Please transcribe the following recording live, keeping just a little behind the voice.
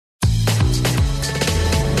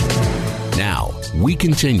We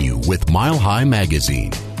continue with Mile High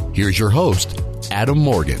Magazine. Here's your host, Adam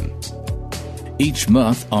Morgan. Each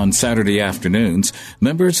month on Saturday afternoons,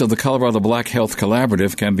 members of the Colorado Black Health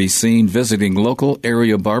Collaborative can be seen visiting local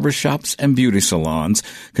area barbershops and beauty salons,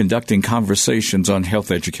 conducting conversations on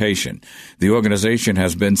health education. The organization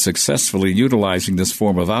has been successfully utilizing this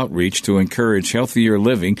form of outreach to encourage healthier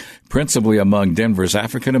living, principally among Denver's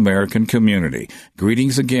African American community.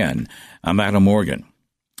 Greetings again. I'm Adam Morgan.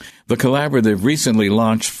 The collaborative recently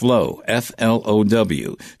launched FLOW,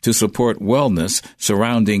 F-L-O-W, to support wellness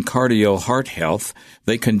surrounding cardio heart health.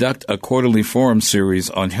 They conduct a quarterly forum series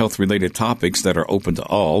on health-related topics that are open to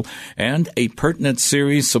all, and a pertinent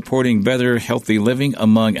series supporting better healthy living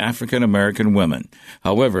among African American women.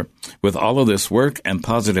 However, with all of this work and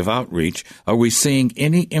positive outreach, are we seeing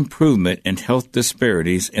any improvement in health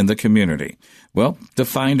disparities in the community? Well, to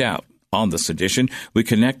find out, on this edition, we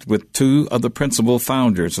connect with two of the principal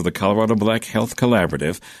founders of the Colorado Black Health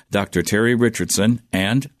Collaborative, Dr. Terry Richardson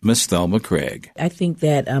and Ms. Thelma Craig. I think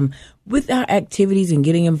that with our activities and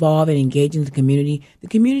getting involved and engaging the community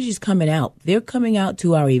is coming out. They're coming out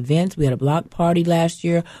to our events. We had a block party last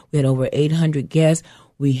year. We had over 800 guests.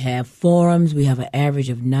 We have forums. We have an average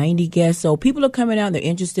of 90 guests. So people are coming out. They're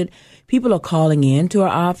interested. People are calling in to our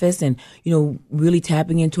office and, really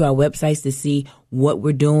tapping into our websites to see what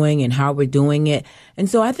we're doing and how we're doing it. And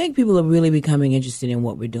so I think people are really becoming interested in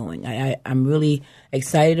what we're doing. I'm really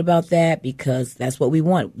excited about that because that's what we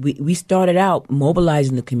want. We started out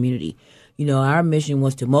mobilizing the community. Our mission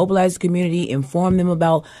was to mobilize the community, inform them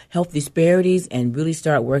about health disparities, and really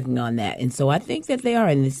start working on that. And so I think that they are.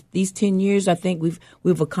 In these 10 years, I think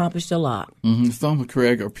we've accomplished a lot. Mm-hmm. Thelma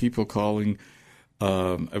Craig, are people calling?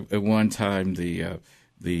 At one time, the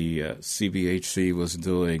CBHC was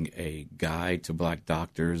doing a guide to black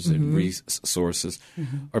doctors and resources.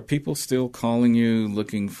 Mm-hmm. Are people still calling you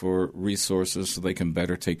looking for resources so they can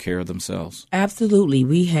better take care of themselves? Absolutely.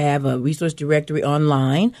 We have a resource directory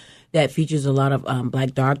online that features a lot of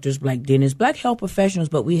black doctors, black dentists, black health professionals,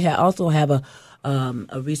 but we also have a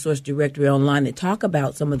resource directory online that talk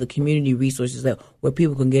about some of the community resources where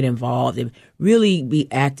people can get involved and really be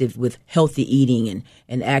active with healthy eating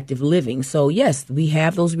and active living. So, yes, we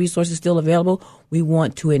have those resources still available. We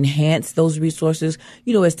want to enhance those resources,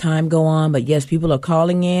 as time go on. But, yes, people are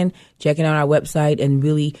calling in, checking out our website, and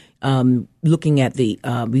really looking at the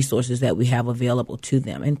resources that we have available to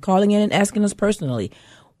them and calling in and asking us personally,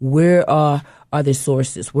 where are the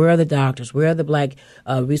sources? Where are the doctors? Where are the black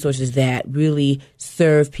resources that really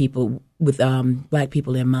serve people with black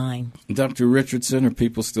people in mind? Dr. Richardson, are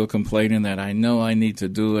people still complaining that I know I need to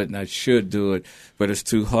do it and I should do it, but it's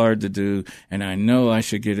too hard to do, and I know I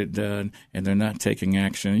should get it done, and they're not taking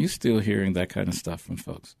action? Are you still hearing that kind of stuff from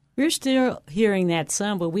folks? We're still hearing that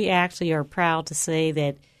some, but we actually are proud to say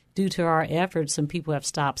that due to our efforts, some people have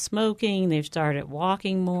stopped smoking, they've started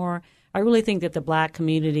walking more. I really think that the black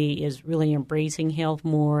community is really embracing health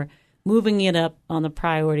more, moving it up on the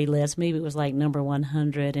priority list. Maybe it was like number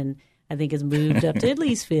 100, and I think it's moved up to at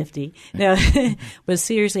least 50. No, but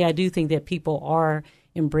seriously, I do think that people are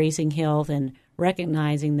embracing health and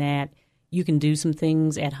recognizing that you can do some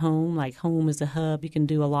things at home, like home is a hub. You can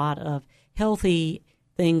do a lot of healthy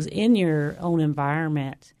things in your own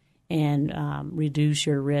environment and reduce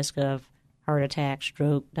your risk of heart attack,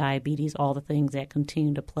 stroke, diabetes, all the things that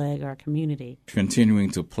continue to plague our community. Continuing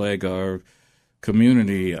to plague our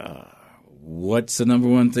community, what's the number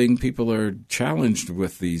one thing people are challenged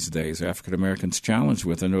with these days, African Americans challenged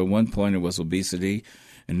with? And at one point it was obesity,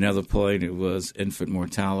 another point it was infant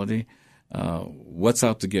mortality. What's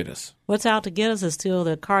out to get us? What's out to get us is still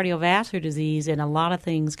the cardiovascular disease, and a lot of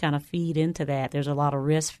things kind of feed into that. There's a lot of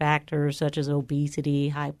risk factors such as obesity,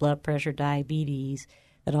 high blood pressure, diabetes,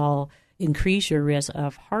 that all increase your risk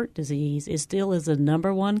of heart disease. It still is the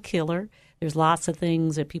number one killer. There's lots of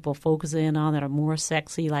things that people focus in on that are more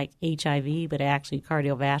sexy, like HIV, but actually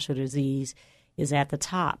cardiovascular disease is at the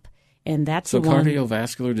top. And that's so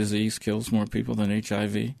cardiovascular disease kills more people than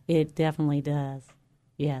HIV? It definitely does.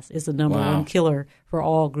 Yes, it's the number one killer for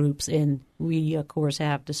all groups. And we, of course,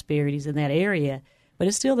 have disparities in that area, but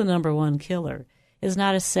it's still the number one killer. It's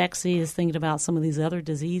not as sexy as thinking about some of these other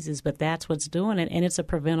diseases, but that's what's doing it, and it's a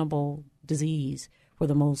preventable disease for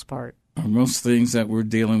the most part. Are most things that we're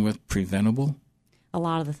dealing with preventable? A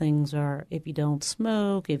lot of the things are if you don't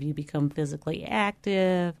smoke, if you become physically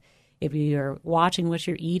active, if you're watching what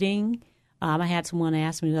you're eating. I had someone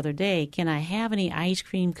ask me the other day, can I have any ice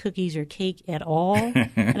cream, cookies, or cake at all?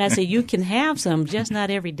 And I said, you can have some, just not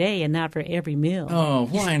every day and not for every meal. Oh,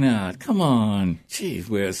 why not? Come on. Gee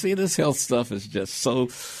whiz. See, this health stuff is just so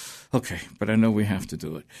Okay, but I know we have to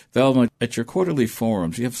do it. Velma, at your quarterly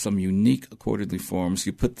forums, you have some unique quarterly forums.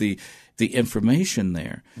 You put the information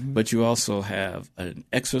there, but you also have an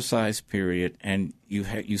exercise period, and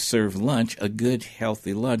you serve lunch, a good,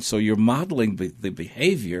 healthy lunch. So you're modeling the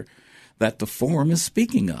behavior that the forum is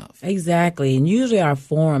speaking of. Exactly. And usually our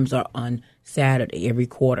forums are on Saturday every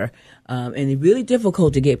quarter. And it's really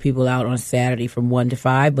difficult to get people out on Saturday from 1 to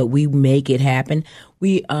 5, but we make it happen.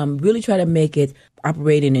 We really try to make it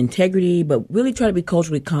operate in integrity, but really try to be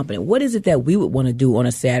culturally competent. What is it that we would want to do on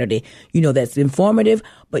a Saturday, that's informative,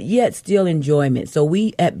 but yet still enjoyment? So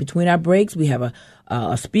between our breaks, we have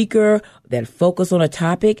a speaker that focus on a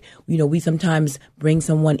topic. We sometimes bring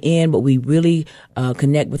someone in, but we really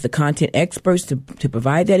connect with the content experts to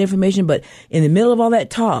provide that information. But in the middle of all that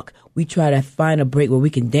talk, we try to find a break where we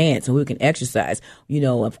can dance and we can exercise.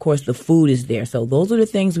 Of course, the food is there. So those are the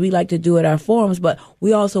things we like to do at our forums, but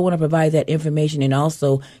we also want to provide that information and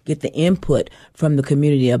also get the input from the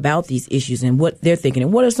community about these issues and what they're thinking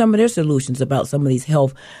and what are some of their solutions about some of these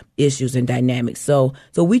health issues and dynamics. So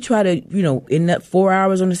we try to, in that 4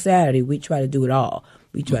 hours on a Saturday, we try to do it all.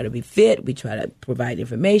 We try to be fit. We try to provide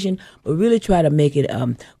information, but really try to make it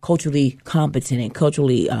culturally competent and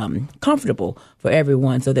culturally comfortable for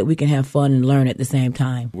everyone so that we can have fun and learn at the same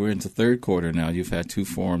time. We're into third quarter now. You've had 2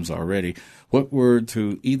 forums already. What were,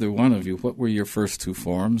 to either one of you, what were your first 2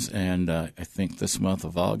 forums? And I think this month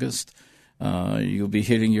of August, you'll be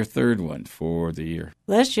hitting your third one for the year.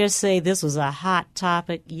 Let's just say this was a hot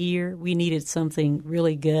topic year. We needed something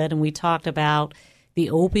really good, and we talked about the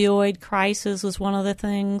opioid crisis was one of the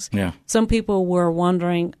things. Yeah. Some people were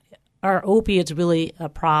wondering, are opiates really a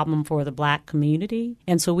problem for the black community?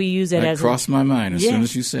 And so we use it that as crossed my mind as soon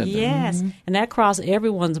as you said that. Yes, and that crossed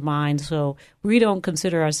everyone's mind. So we don't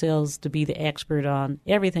consider ourselves to be the expert on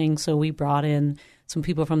everything. So we brought in some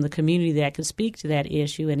people from the community that could speak to that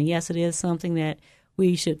issue. And yes, it is something that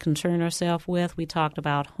we should concern ourselves with. We talked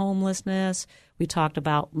about homelessness. We talked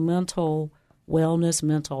about mental wellness,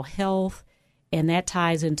 mental health. And that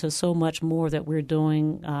ties into so much more that we're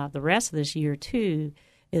doing the rest of this year, too,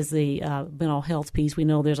 is the mental health piece. We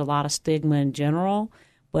know there's a lot of stigma in general,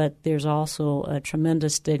 but there's also a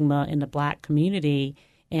tremendous stigma in the black community,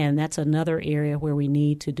 and that's another area where we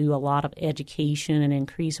need to do a lot of education and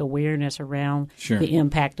increase awareness around the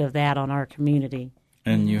impact of that on our community.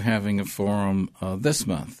 And you're having a forum this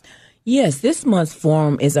month. Yes, this month's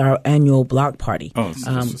forum is our annual block party. Oh,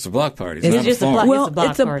 it's a block party. It's not a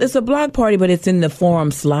forum. It's a block party, but it's in the forum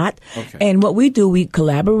slot. Okay. And what we do, we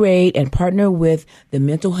collaborate and partner with the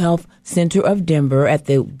Mental Health Center of Denver at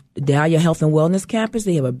the Dahlia Health and Wellness Campus.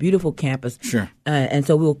 They have a beautiful campus. Sure. And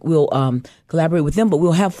so we'll collaborate with them, but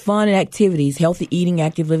we'll have fun and activities, healthy eating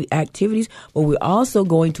activities, but we're also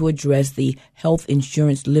going to address the health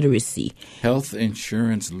insurance literacy. Health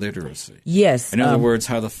insurance literacy. Yes. In other words,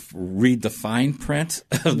 how to read the fine print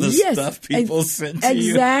of the stuff people send to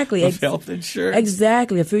you of health insurance.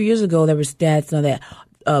 Exactly. A few years ago, there were stats on that.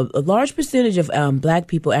 A large percentage of black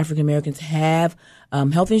people, African Americans, have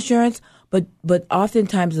health insurance, but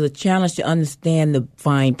oftentimes it's a challenge to understand the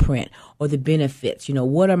fine print or the benefits.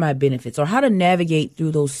 What are my benefits, or how to navigate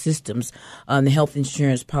through those systems on the health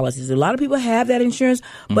insurance policies. A lot of people have that insurance,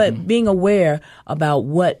 but being aware about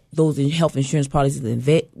what those health insurance policies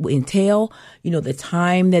entail, the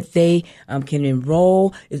time that they can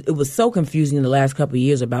enroll. It was so confusing in the last couple of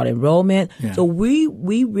years about enrollment. Yeah. So we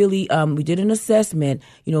really we did an assessment,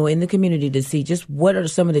 in the community to see just what are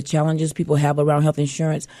some of the challenges people have around health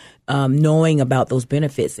insurance, knowing about those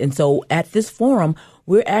benefits. And so at this forum,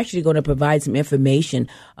 we're actually going to provide some information.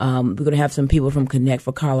 We're going to have some people from Connect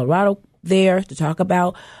for Colorado there to talk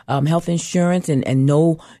about health insurance and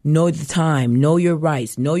know the time, know your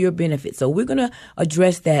rights, know your benefits. So we're going to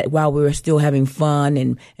address that while we're still having fun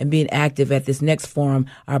and being active at this next forum.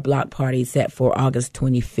 Our block party is set for August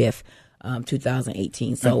 25th.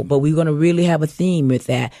 2018. So, but we're going to really have a theme with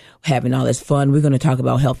that, having all this fun. We're going to talk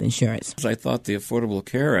about health insurance. I thought the Affordable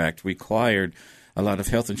Care Act required a lot of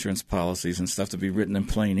health insurance policies and stuff to be written in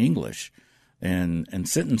plain English and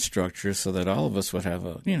sentence structure so that all of us would have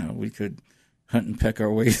we could hunt and peck our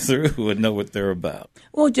way through and know what they're about.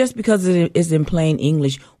 Well, just because it is in plain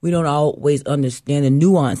English, we don't always understand the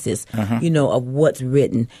nuances, of what's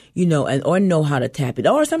written, or know how to tap it,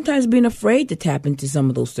 or sometimes being afraid to tap into some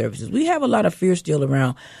of those services. We have a lot of fear still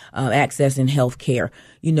around accessing health care,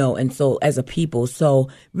 and so as a people. So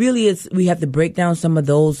really we have to break down some of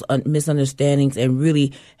those misunderstandings and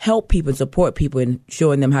really help people and support people in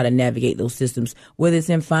showing them how to navigate those systems. Whether it's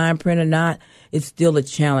in fine print or not, it's still a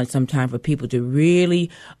challenge sometimes for people to to really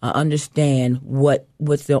understand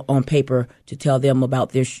what's on paper to tell them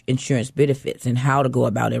about their insurance benefits and how to go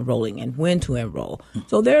about enrolling and when to enroll.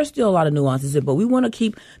 So there are still a lot of nuances, but we want to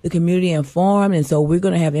keep the community informed, and so we're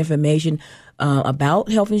going to have information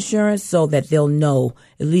about health insurance so that they'll know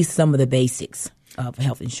at least some of the basics of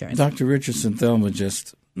health insurance. Dr. Richardson Thelma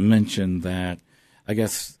just mentioned that I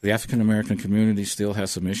guess the African American community still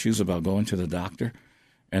has some issues about going to the doctor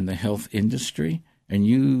and the health industry, and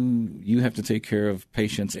you have to take care of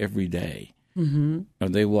patients every day. Mm-hmm. Are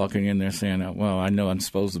they walking in there saying, well, I know I'm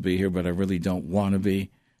supposed to be here, but I really don't want to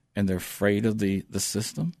be, and they're afraid of the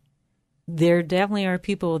system? There definitely are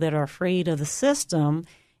people that are afraid of the system,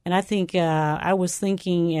 and I think I was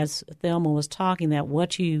thinking as Thelma was talking that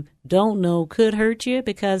what you don't know could hurt you,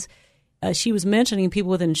 because she was mentioning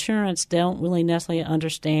people with insurance don't really necessarily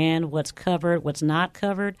understand what's covered, what's not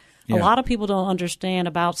covered. Yeah. A lot of people don't understand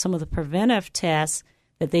about some of the preventive tests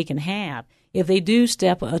that they can have. If they do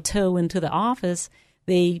step a toe into the office,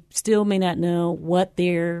 they still may not know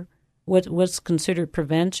what's considered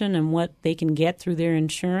prevention and what they can get through their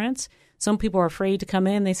insurance. Some people are afraid to come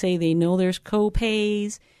in. They say they know there's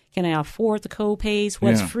co-pays. Can I afford the co-pays?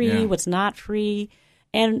 What's free? What's not free?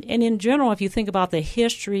 And in general, if you think about the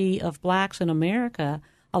history of blacks in America,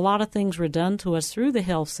 a lot of things were done to us through the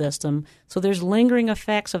health system. So there's lingering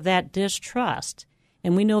effects of that distrust.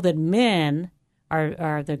 And we know that men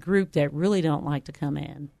are the group that really don't like to come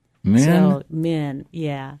in. Men? So men,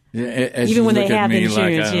 yeah. Even when they have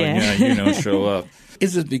insurance, you don't show up.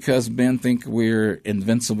 Is it because men think we're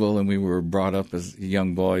invincible and we were brought up as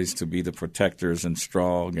young boys to be the protectors and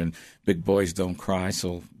strong, and big boys don't cry,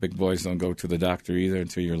 so big boys don't go to the doctor either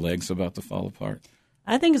until your leg's about to fall apart?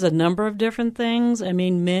 I think it's a number of different things. I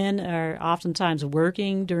mean, men are oftentimes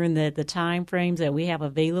working during the time frames that we have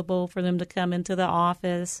available for them to come into the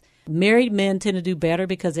office. Married men tend to do better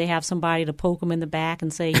because they have somebody to poke them in the back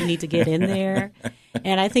and say, you need to get in there.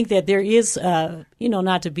 And I think that there is,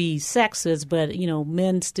 not to be sexist, but,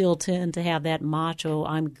 men still tend to have that macho,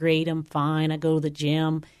 I'm great, I'm fine, I go to the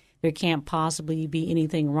gym, there can't possibly be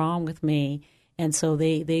anything wrong with me. And so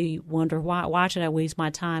they wonder, why should I waste my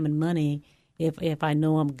time and money if I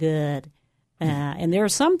know I'm good? And there are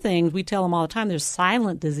some things we tell them all the time. There's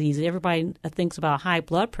silent disease. Everybody thinks about high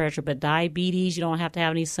blood pressure, but diabetes, you don't have to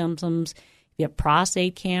have any symptoms. If you have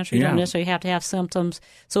prostate cancer, you don't necessarily have to have symptoms.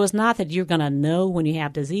 So it's not that you're going to know when you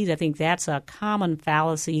have disease. I think that's a common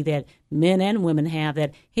fallacy that men and women have,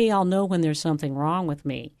 that, hey, I'll know when there's something wrong with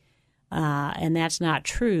me. And that's not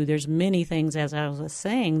true. There's many things, as I was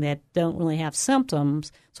saying, that don't really have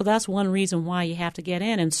symptoms. So that's one reason why you have to get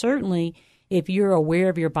in. And certainly, if you're aware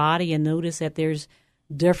of your body and notice that there's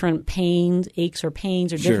different pains, aches or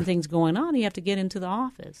pains or different things going on, you have to get into the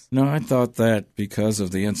office. No, I thought that because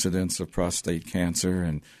of the incidence of prostate cancer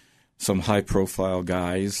and some high-profile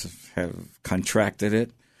guys have contracted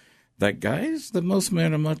it, that most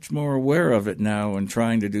men are much more aware of it now and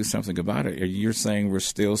trying to do something about it. You're saying we're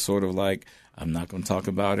still sort of like, I'm not going to talk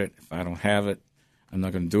about it. If I don't have it, I'm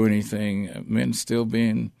not going to do anything. Men still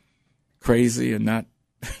being crazy and not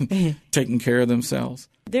taking care of themselves?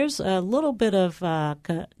 There's a little bit of,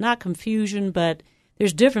 not confusion, but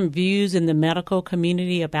there's different views in the medical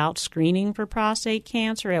community about screening for prostate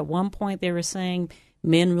cancer. At one point, they were saying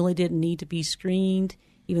men really didn't need to be screened,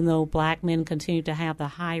 even though black men continue to have the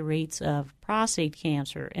high rates of prostate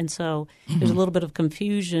cancer. And so there's a little bit of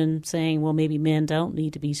confusion saying, well, maybe men don't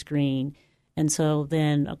need to be screened. And so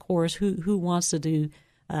then, of course, who wants to do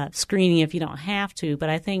screening if you don't have to?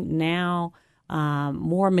 But I think now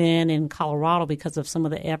more men in Colorado, because of some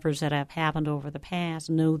of the efforts that have happened over the past,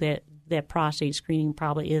 know that prostate screening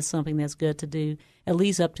probably is something that's good to do, at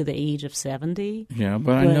least up to the age of 70. Yeah,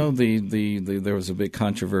 but I know there was a big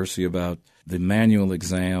controversy about the manual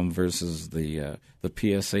exam versus the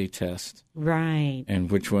PSA test. Right. And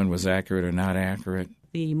which one was accurate or not accurate.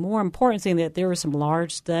 The more important thing that there were some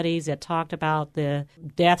large studies that talked about the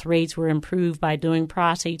death rates were improved by doing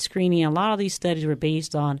prostate screening. A lot of these studies were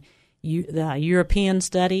based on the European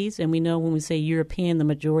studies, and we know when we say European, the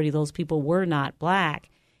majority of those people were not black.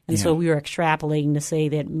 And so we were extrapolating to say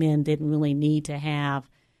that men didn't really need to have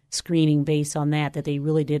screening based on that they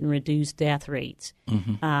really didn't reduce death rates.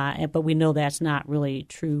 Mm-hmm. But we know that's not really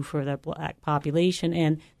true for the black population.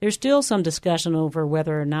 And there's still some discussion over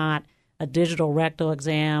whether or not a digital rectal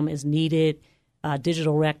exam is needed,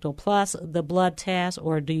 digital rectal plus the blood test,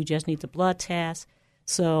 or do you just need the blood test?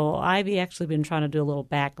 So I've actually been trying to do a little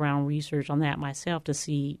background research on that myself to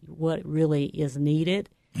see what really is needed.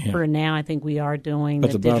 Yeah. For now, I think we are doing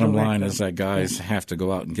But the bottom line is that guys have to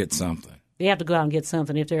go out and get something. They have to go out and get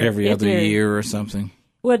something. If they're every other year or something.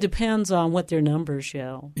 Well, it depends on what their numbers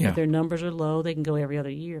show. Yeah. If their numbers are low, they can go every other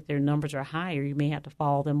year. If their numbers are higher, you may have to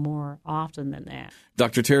follow them more often than that.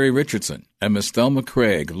 Dr. Terry Richardson and Ms. Thelma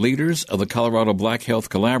Craig, leaders of the Colorado Black Health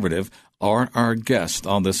Collaborative, are our guests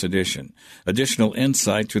on this edition. Additional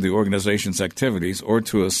insight to the organization's activities or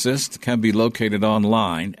to assist can be located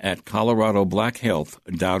online at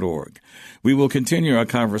coloradoblackhealth.org. We will continue our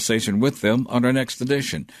conversation with them on our next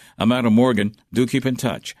edition. I'm Adam Morgan. Do keep in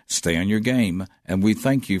touch. Stay on your game. And we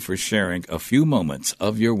thank you for sharing a few moments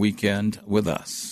of your weekend with us.